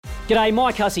G'day,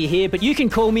 Mike Hussey here, but you can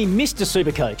call me Mr.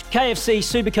 Supercoach. KFC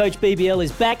Supercoach BBL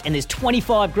is back and there's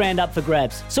 25 grand up for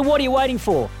grabs. So what are you waiting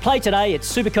for? Play today at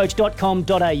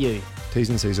supercoach.com.au. T's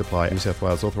and C's apply. New South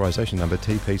Wales authorisation number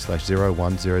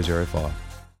TP/01005.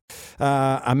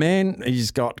 A man,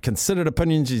 he's got considered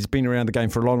opinions. He's been around the game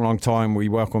for a long, long time. We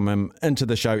welcome him into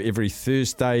the show every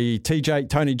Thursday. TJ,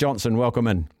 Tony Johnson, welcome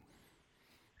in.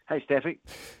 Hey, Staffy.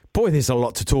 Boy, there's a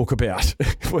lot to talk about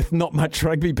with not much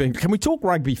rugby being. Can we talk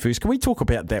rugby first? Can we talk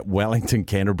about that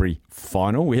Wellington-Canterbury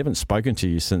final? We haven't spoken to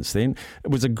you since then.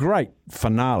 It was a great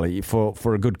finale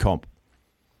for a good comp.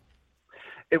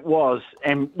 It was,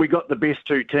 and we got the best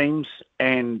two teams,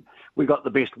 and we got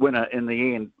the best winner in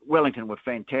the end. Wellington were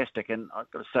fantastic, and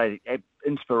I've got to say,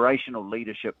 inspirational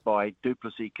leadership by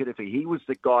Duplessis Kirifi. He was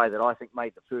the guy that I think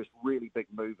made the first really big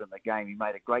move in the game. He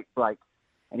made a great break,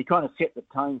 and he kind of set the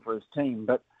tone for his team,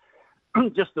 but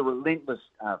just the relentless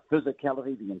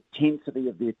physicality, the intensity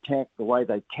of the attack, the way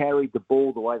they carried the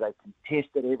ball, the way they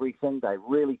contested everything. They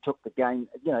really took the game,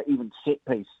 even set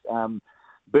piece.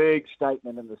 Big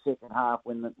statement in the second half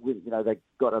when they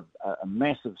got a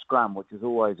massive scrum, which is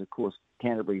always, of course,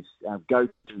 Canterbury's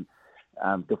go-to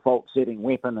default setting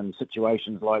weapon in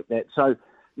situations like that. So,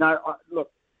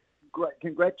 look, great,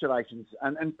 congratulations.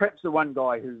 And perhaps the one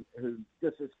guy who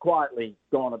just has quietly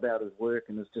gone about his work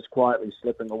and is just quietly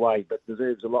slipping away, but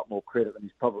deserves a lot more credit than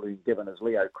he's probably given, is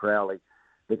Leo Crowley.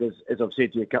 Because, as I've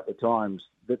said to you a couple of times,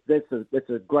 that's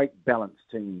a great balanced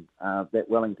team, that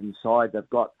Wellington side. They've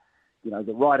got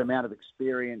the right amount of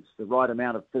experience, the right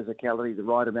amount of physicality, the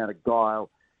right amount of guile,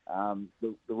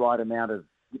 the right amount of,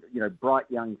 bright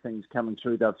young things coming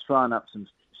through. They've thrown up some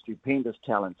stupendous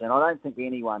talents. And I don't think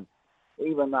anyone,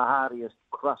 even the hardiest,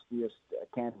 crustiest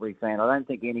Canterbury fan, I don't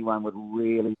think anyone would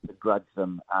really begrudge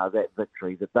them that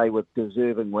victory, that they were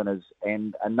deserving winners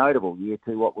and a notable year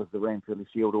to what was the Ranfurly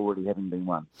Shield already having been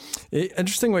won.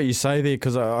 Interesting what you say there,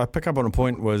 because I pick up on a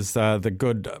point was the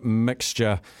good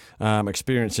mixture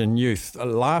experience in youth.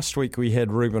 Last week we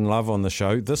had Ruben Love on the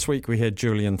show. This week we had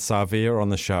Julian Savea on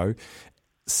the show,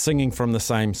 singing from the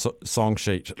same song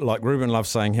sheet. Like Ruben Love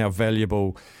saying how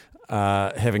valuable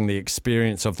having the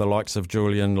experience of the likes of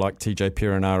Julian, like TJ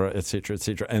Perenara, etc.,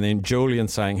 and then Julian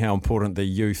saying how important the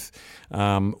youth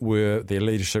were, their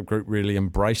leadership group really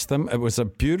embraced them. It was a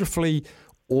beautifully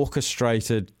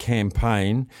orchestrated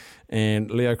campaign,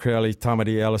 and Leo Crowley,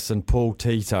 Tamati Ellison, Paul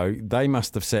Tito, they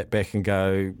must have sat back and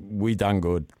go, we done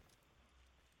good.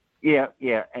 Yeah,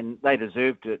 and they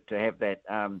deserved to have that.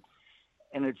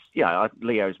 And it's,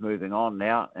 Leo's moving on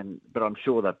now, but I'm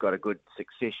sure they've got a good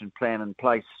succession plan in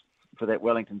place for that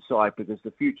Wellington side, because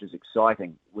the future's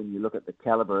exciting when you look at the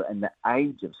calibre and the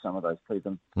age of some of those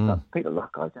people. Peter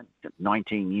Luck, I think,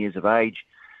 19 years of age.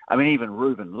 I mean, even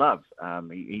Ruben Love,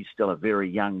 he's still a very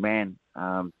young man.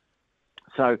 I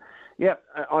thought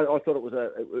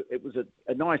it was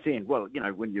a nice end. Well,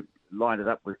 when you line it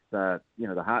up with the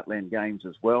Heartland games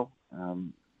as well,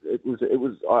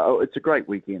 it's a great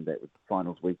weekend, that was the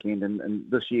finals weekend, and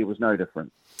this year was no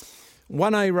different.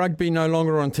 1A rugby no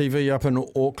longer on TV up in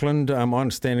Auckland. My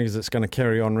understanding is it's going to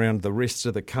carry on around the rest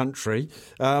of the country.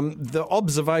 The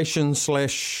observation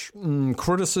 /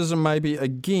 criticism maybe,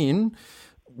 again,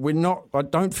 I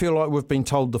don't feel like we've been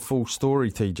told the full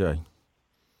story, TJ.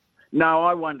 No,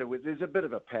 I wonder, there's a bit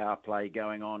of a power play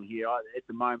going on here at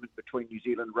the moment between New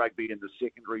Zealand rugby and the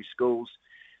secondary schools.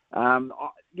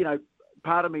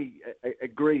 Part of me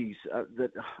agrees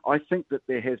that I think that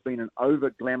there has been an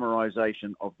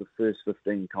over-glamorisation of the first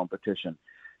 15 competition.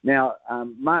 Now,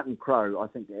 Martin Crowe, I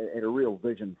think, had a real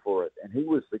vision for it, and he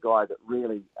was the guy that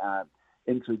really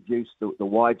introduced the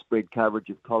widespread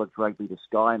coverage of college rugby to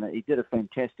Sky, and he did a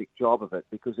fantastic job of it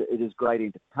because it is great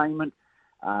entertainment.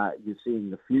 You're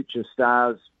seeing the future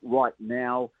stars right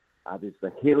now. There's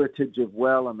the heritage as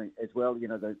well,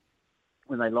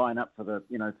 when they line up for the,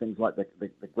 things like the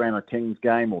Grammar Kings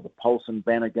game or the Paulson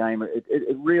Banner game,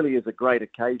 it really is a great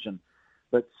occasion.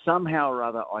 But somehow or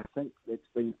other, I think it's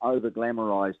been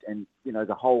over-glamorised, and,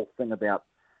 the whole thing about,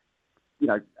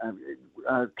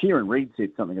 Kieran Reid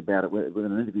said something about it with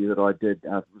an interview that I did.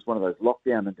 It was one of those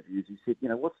lockdown interviews. He said,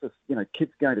 what's this,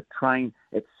 kids going to train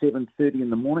at 7:30 in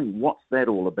the morning? What's that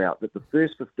all about? That the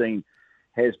first 15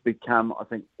 has become, I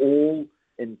think,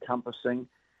 all-encompassing,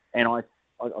 and I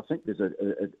think there's a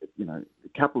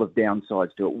couple of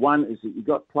downsides to it. One is that you've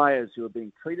got players who are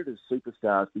being treated as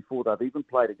superstars before they've even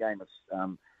played a game of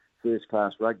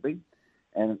first-class rugby.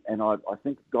 And I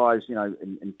think guys,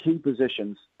 in key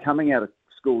positions coming out of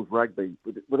schools rugby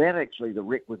without actually the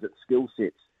requisite skill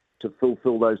sets to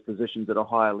fulfil those positions at a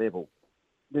higher level.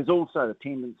 There's also a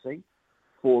tendency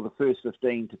for the first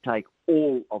 15 to take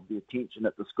all of the attention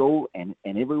at the school, and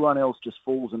everyone else just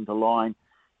falls into line,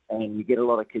 and you get a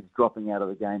lot of kids dropping out of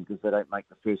the game because they don't make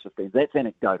the first 15. That's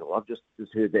anecdotal. I've just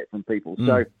heard that from people.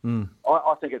 I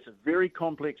think it's a very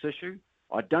complex issue.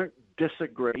 I don't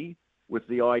disagree with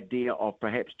the idea of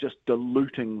perhaps just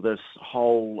diluting this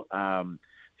whole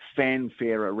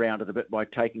fanfare around it a bit by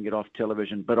taking it off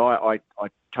television. But I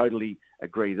totally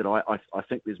agree that I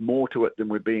think there's more to it than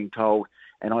we're being told.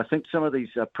 And I think some of these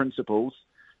principals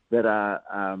that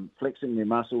are flexing their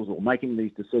muscles or making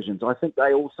these decisions, I think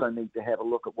they also need to have a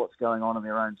look at what's going on in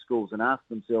their own schools and ask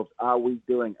themselves, are we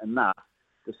doing enough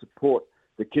to support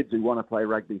the kids who want to play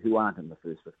rugby who aren't in the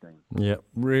first 15. Yeah,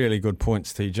 really good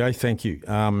points, TJ. Thank you.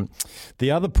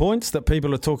 The other points that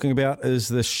people are talking about is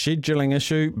the scheduling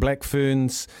issue. Black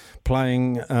Ferns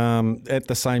playing at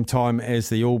the same time as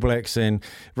the All Blacks, and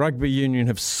Rugby Union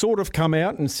have sort of come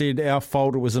out and said our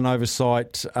fault, it was an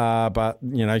oversight, but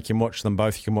you can watch them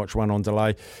both. You can watch one on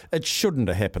delay. It shouldn't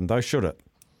have happened, though, should it?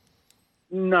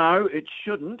 No, it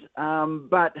shouldn't.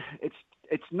 But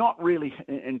it's not really,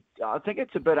 and I think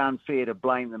it's a bit unfair to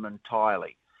blame them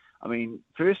entirely. I mean,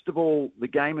 first of all, the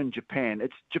game in Japan,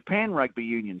 it's Japan Rugby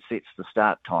Union sets the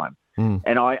start time.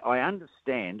 And I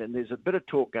understand, and there's a bit of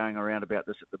talk going around about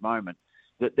this at the moment,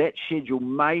 that schedule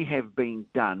may have been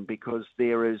done because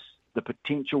there is the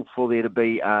potential for there to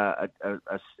be a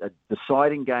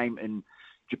deciding game in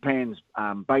Japan's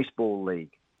baseball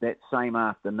league that same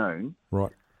afternoon.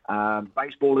 Right.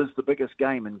 Baseball is the biggest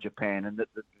game in Japan, and that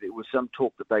there was some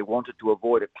talk that they wanted to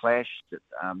avoid a clash.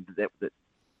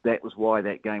 That was why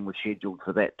that game was scheduled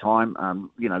for that time.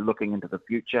 Looking into the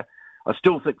future, I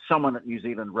still think someone at New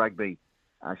Zealand Rugby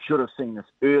should have seen this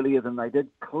earlier than they did.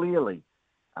 Clearly,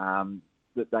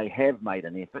 that they have made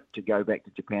an effort to go back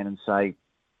to Japan and say,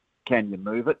 "Can you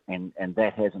move it?" And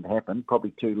that hasn't happened.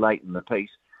 Probably too late in the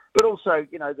piece. But also,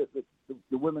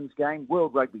 the women's game,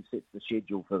 World Rugby sets the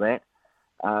schedule for that.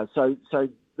 So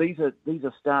these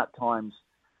are start times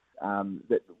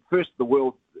that first the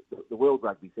World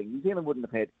Rugby thing. New Zealand wouldn't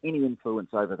have had any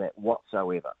influence over that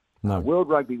whatsoever. No. World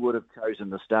Rugby would have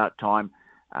chosen the start time.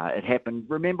 It happened.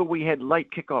 Remember, we had late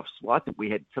kickoffs. Well, I think we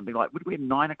had something like, we had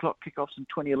 9 o'clock kickoffs in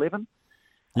 2011?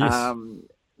 Yes.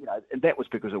 And that was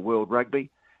because of World Rugby.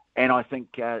 And I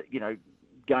think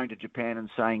going to Japan and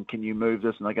saying, "Can you move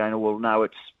this?" and they're going, "Oh, well, no,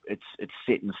 it's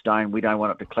set in stone. We don't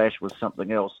want it to clash with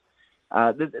something else."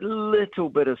 There's a little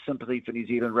bit of sympathy for New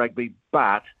Zealand Rugby,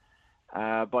 but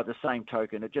by the same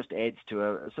token, it just adds to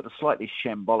a sort of slightly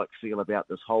shambolic feel about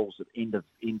this whole sort of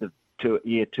end of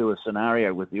year tour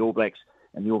scenario with the All Blacks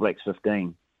and the All Blacks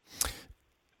 15.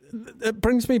 It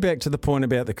brings me back to the point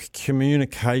about the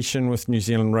communication with New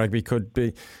Zealand Rugby could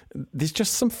be, there's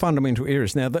just some fundamental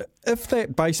errors. Now, if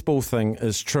that baseball thing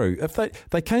is true, if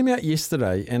they came out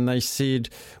yesterday and they said,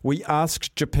 we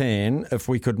asked Japan if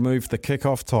we could move the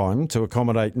kick-off time to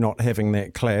accommodate not having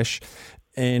that clash,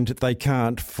 and they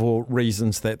can't for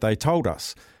reasons that they told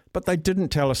us. But they didn't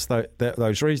tell us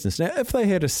those reasons. Now, if they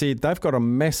had said they've got a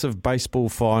massive baseball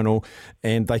final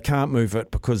and they can't move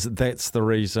it because that's the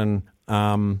reason,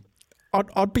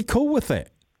 I'd be cool with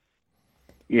that.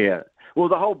 Yeah. Well,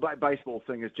 the whole baseball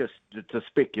thing is just a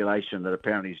speculation that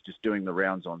apparently is just doing the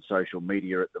rounds on social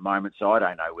media at the moment. So I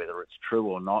don't know whether it's true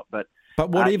or not. But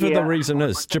whatever the reason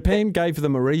is, Japan gave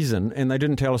them a reason and they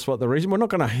didn't tell us what the reason. We're not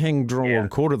going to hang, draw and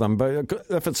quarter them. But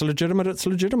if it's legitimate, it's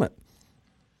legitimate.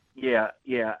 Yeah.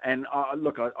 And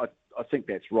look, I think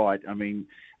that's right. I mean,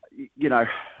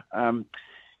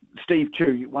 Steve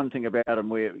Chu, one thing about him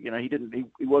where,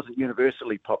 he wasn't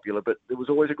universally popular, but there was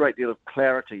always a great deal of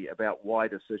clarity about why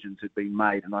decisions had been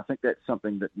made. And I think that's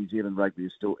something that New Zealand Rugby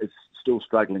is still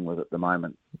struggling with at the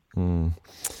moment.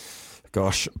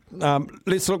 Gosh.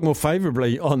 Let's look more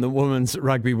favourably on the Women's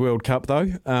Rugby World Cup, though.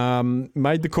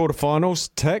 Made the quarterfinals,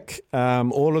 tick.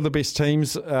 All of the best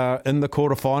teams in the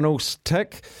quarterfinals,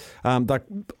 tick.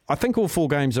 I think all 4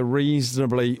 games are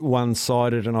reasonably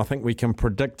one-sided, and I think we can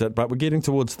predict it, but we're getting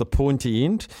towards the pointy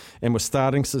end, and we're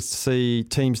starting to see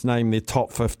teams name their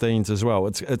top 15s as well.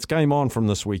 It's game on from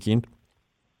this weekend.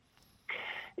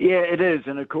 Yeah, it is,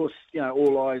 and of course,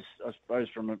 all eyes, I suppose,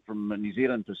 from a New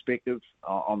Zealand perspective,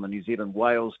 on the New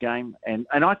Zealand-Wales game, and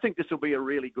I think this will be a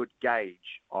really good gauge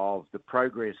of the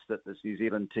progress that this New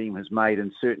Zealand team has made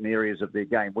in certain areas of their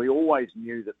game. We always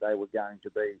knew that they were going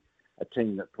to be a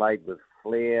team that played with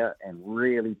flair and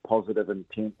really positive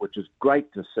intent, which is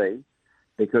great to see,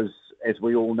 because as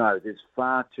we all know, there's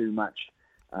far too much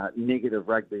negative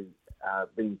rugby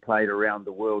being played around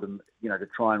the world, and to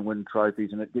try and win trophies,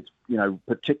 and it gets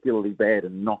particularly bad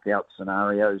in knockout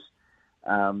scenarios,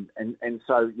 and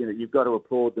so you've got to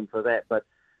applaud them for that. But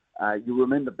You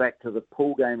remember back to the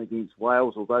pool game against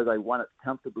Wales, although they won it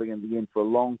comfortably in the end, for a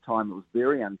long time it was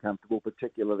very uncomfortable,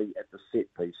 particularly at the set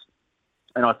piece.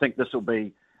 And I think this will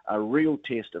be a real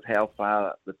test of how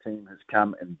far the team has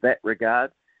come in that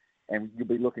regard, and you'll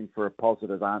be looking for a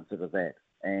positive answer to that.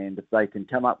 And if they can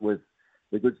come up with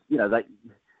the good,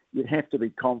 you'd have to be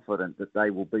confident that they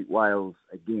will beat Wales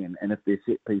again, and if their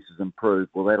set pieces improve,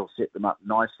 well, that'll set them up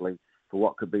nicely for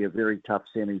what could be a very tough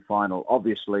semi-final.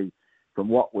 Obviously, from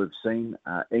what we've seen,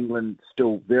 England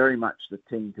still very much the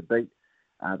team to beat.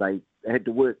 They had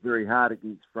to work very hard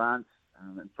against France,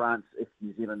 and France, if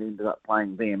New Zealand ended up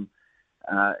playing them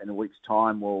in a week's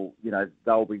time, well,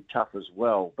 they'll be tough as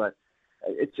well. But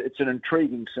it's an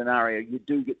intriguing scenario. You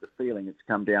do get the feeling it's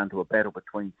come down to a battle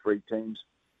between three teams.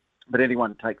 But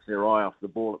anyone takes their eye off the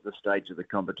ball at this stage of the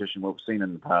competition, we've seen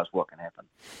in the past what can happen.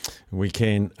 We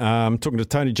can. Talking to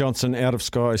Tony Johnson out of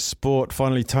Sky Sport.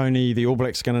 Finally, Tony, the All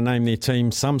Blacks going to name their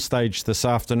team some stage this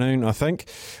afternoon, I think.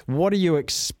 What are you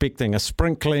expecting? A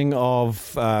sprinkling of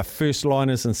first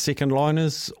liners and second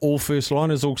liners? All first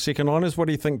liners, all second liners? What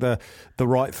do you think the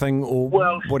right thing, or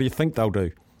what do you think they'll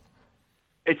do?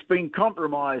 It's been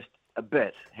compromised a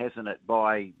bit, hasn't it?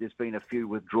 There's been a few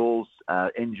withdrawals,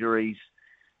 injuries.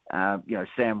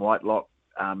 Sam Whitelock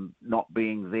not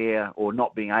being there or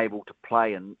not being able to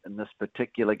play in this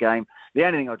particular game. The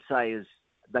only thing I'd say is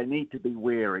they need to be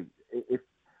wary.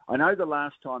 I know the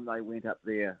last time they went up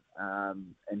there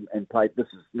and played, this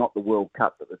is not the World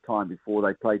Cup at the time before,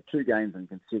 they played 2 games in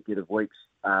consecutive weeks.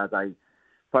 They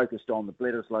focused on the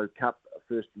Bledisloe Cup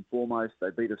first and foremost. They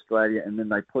beat Australia, and then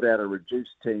they put out a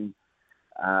reduced team,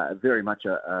 very much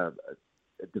a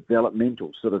developmental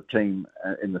sort of team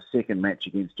in the second match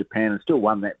against Japan, and still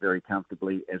won that very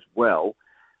comfortably as well.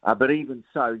 But even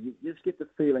so, you just get the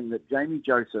feeling that Jamie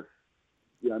Joseph,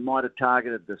 might have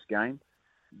targeted this game,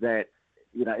 that,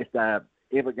 if they're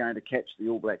ever going to catch the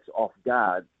All Blacks off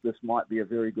guard, this might be a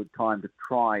very good time to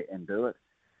try and do it.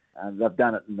 They've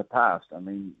done it in the past. I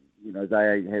mean,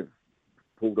 they have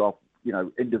pulled off,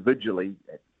 individually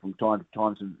from time to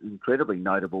time some incredibly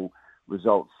notable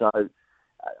results. So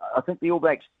I think the All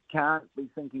Blacks can't be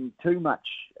thinking too much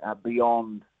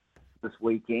beyond this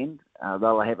weekend.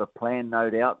 They'll have a plan, no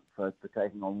doubt, for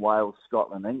taking on Wales,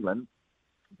 Scotland, England,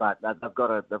 but they've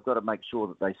got to make sure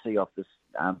that they see off this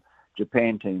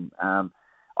Japan team.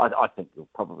 I think you'll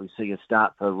probably see a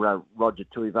start for Roger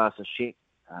Tuivasa-Sheck.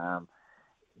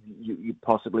 You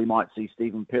possibly might see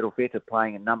Stephen Perofeta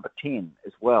playing in number 10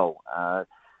 as well.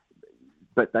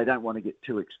 But they don't want to get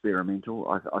too experimental.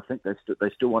 I think they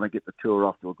still want to get the tour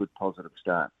off to a good positive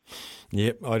start.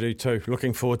 Yep, I do too.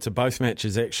 Looking forward to both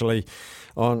matches actually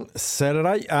on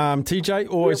Saturday. TJ,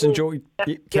 always enjoy.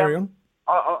 Carry on.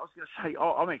 I was going to say,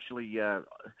 I'm actually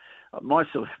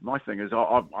my thing is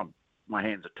I'm my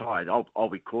hands are tied. I'll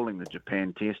be calling the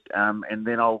Japan test, and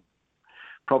then I'll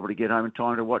probably get home in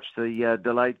time to watch the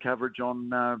delayed coverage on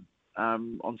Spa.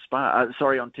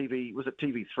 On TV. Was it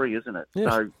TV3? Isn't it?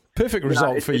 Yes. So, perfect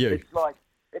result for you. It's like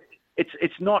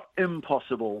it's not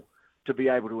impossible to be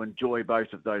able to enjoy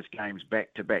both of those games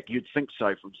back to back. You'd think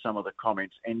so from some of the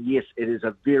comments. And yes, it is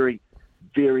a very,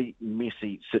 very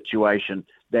messy situation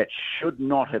that should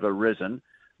not have arisen,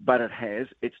 but it has.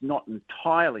 It's not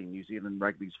entirely New Zealand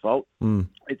rugby's fault.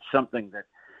 It's something that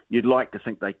you'd like to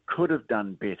think they could have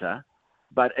done better.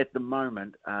 But at the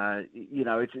moment,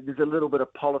 there's a little bit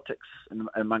of politics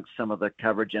amongst some of the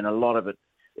coverage, and a lot of it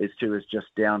is just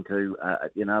down to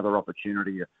another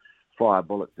opportunity to fire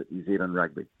bullets at New Zealand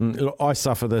rugby. Look, I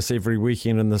suffer this every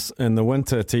weekend in the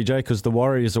winter, TJ, because the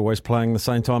Warriors are always playing the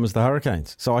same time as the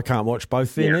Hurricanes, so I can't watch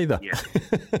both then either.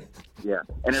 Yeah.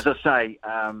 And as I say,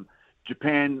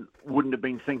 Japan wouldn't have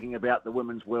been thinking about the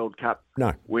Women's World Cup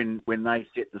when they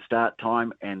set the start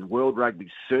time, and World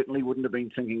Rugby certainly wouldn't have been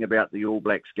thinking about the All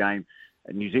Blacks game.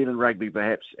 And New Zealand Rugby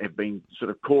perhaps have been sort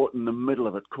of caught in the middle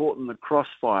of it, caught in the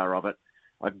crossfire of it.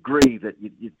 I agree that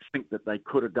you'd think that they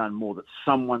could have done more, that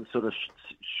someone sort of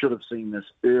should have seen this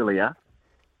earlier.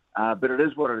 But it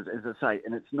is what it is, as I say,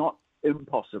 and it's not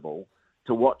impossible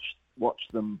to watch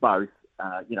them both,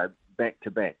 back to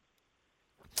back.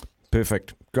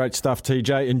 Perfect. Great stuff,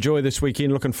 TJ. Enjoy this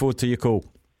weekend. Looking forward to your call.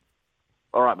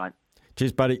 All right, mate.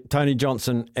 Cheers, buddy. Tony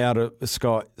Johnson out of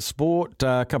Sky Sport.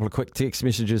 A couple of quick text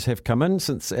messages have come in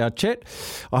since our chat.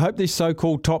 I hope these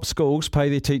so-called top schools pay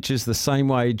their teachers the same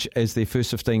wage as their first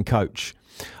 15 coach.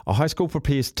 A high school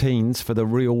prepares teens for the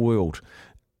real world.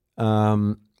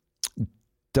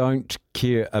 Don't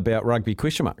care about rugby, ?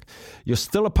 You're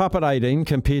still a pup at 18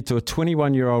 compared to a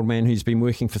 21-year-old man who's been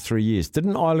working for 3 years.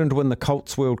 Didn't Ireland win the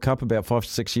Colts World Cup about 5 to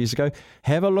 6 years ago?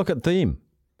 Have a look at them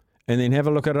and then have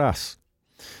a look at us.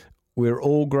 we're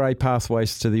all grey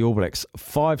pathways to the All Blacks.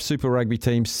 5 Super Rugby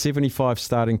teams, 75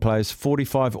 starting players,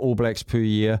 45 All Blacks per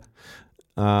year,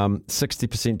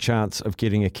 60% chance of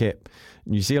getting a cap.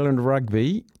 New Zealand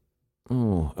Rugby,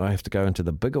 I have to go into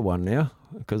the bigger one now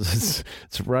because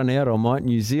it's run out on mine.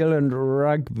 New Zealand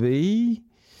Rugby,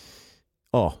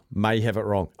 may have it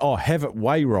wrong. Have it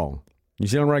way wrong. New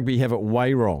Zealand Rugby have it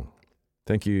way wrong.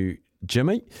 Thank you,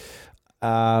 Jimmy.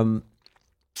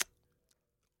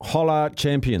 Holla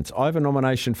champions. I have a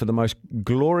nomination for the most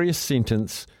glorious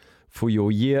sentence for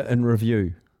your year in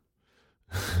review.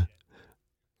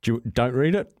 Don't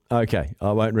read it? Okay,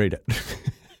 I won't read it.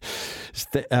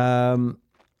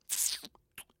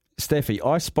 Staffy,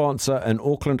 I sponsor an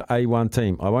Auckland A1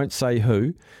 team. I won't say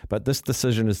who, but this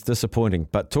decision is disappointing.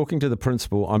 But talking to the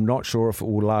principal, I'm not sure if it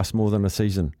will last more than a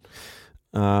season.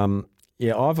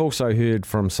 I've also heard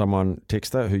from someone,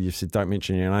 Texter, who you've said don't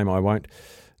mention your name, I won't,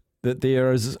 that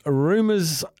there is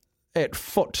rumours at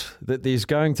foot that there's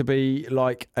going to be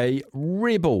like a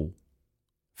rebel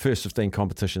first 15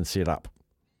 competition set up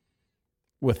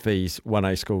with these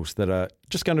 1A schools that are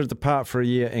just going to depart for a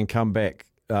year and come back.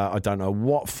 I don't know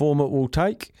what form it will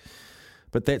take,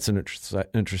 but that's an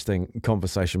interesting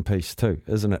conversation piece too,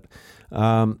 isn't it?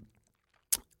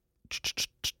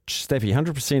 Staffy,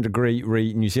 100%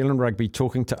 agree. New Zealand Rugby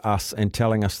talking to us and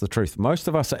telling us the truth. Most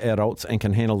of us are adults and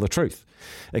can handle the truth,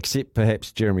 except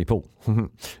perhaps Jeremy Paul.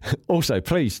 Also,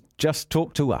 please, just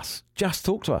talk to us. Just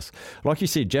talk to us. Like you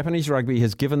said, Japanese rugby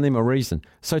has given them a reason.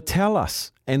 So tell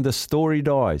us, and the story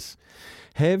dies.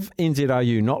 Have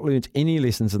NZRU not learnt any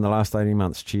lessons in the last 18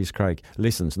 months? Cheers, Craig.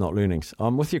 Lessons, not learnings.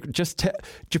 I'm with you.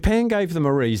 Japan gave them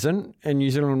a reason, and New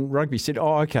Zealand Rugby said,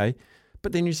 okay.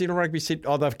 But then New Zealand Rugby said,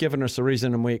 they've given us a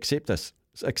reason and we accept it.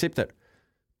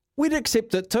 We'd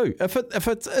accept it too. If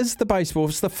it is the baseball,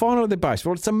 if it's the final of the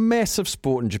baseball, it's a massive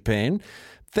sport in Japan.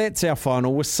 That's our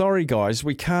final. We're sorry, guys,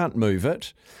 we can't move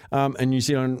it. And New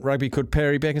Zealand Rugby could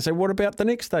parry back and say, what about the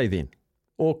next day then?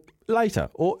 Or later,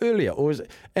 or earlier?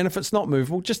 And if it's not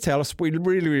movable, just tell us, we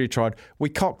really, really tried. We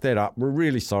cocked that up. We're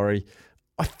really sorry.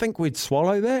 I think we'd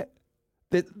swallow that.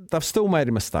 They've still made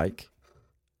a mistake.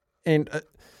 And...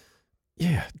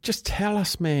 just tell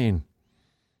us, man.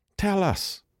 Tell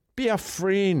us. Be our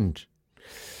friend.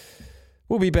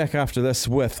 We'll be back after this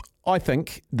with, I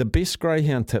think, the best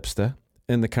greyhound tipster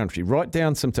in the country. Write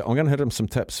down some tips. I'm going to hit him some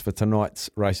tips for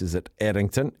tonight's races at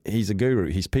Addington. He's a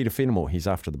guru. He's Peter Fenimore. He's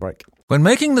after the break. When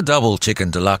making the double chicken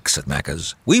deluxe at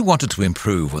Macca's, we wanted to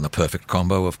improve on the perfect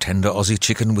combo of tender Aussie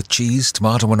chicken with cheese,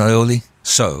 tomato and aioli.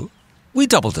 So, we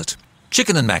doubled it.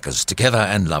 Chicken and Macca's, together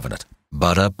and loving it.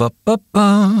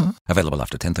 Ba-da-ba-ba-ba. Available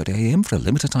after 10:30 a.m. for a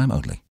limited time only.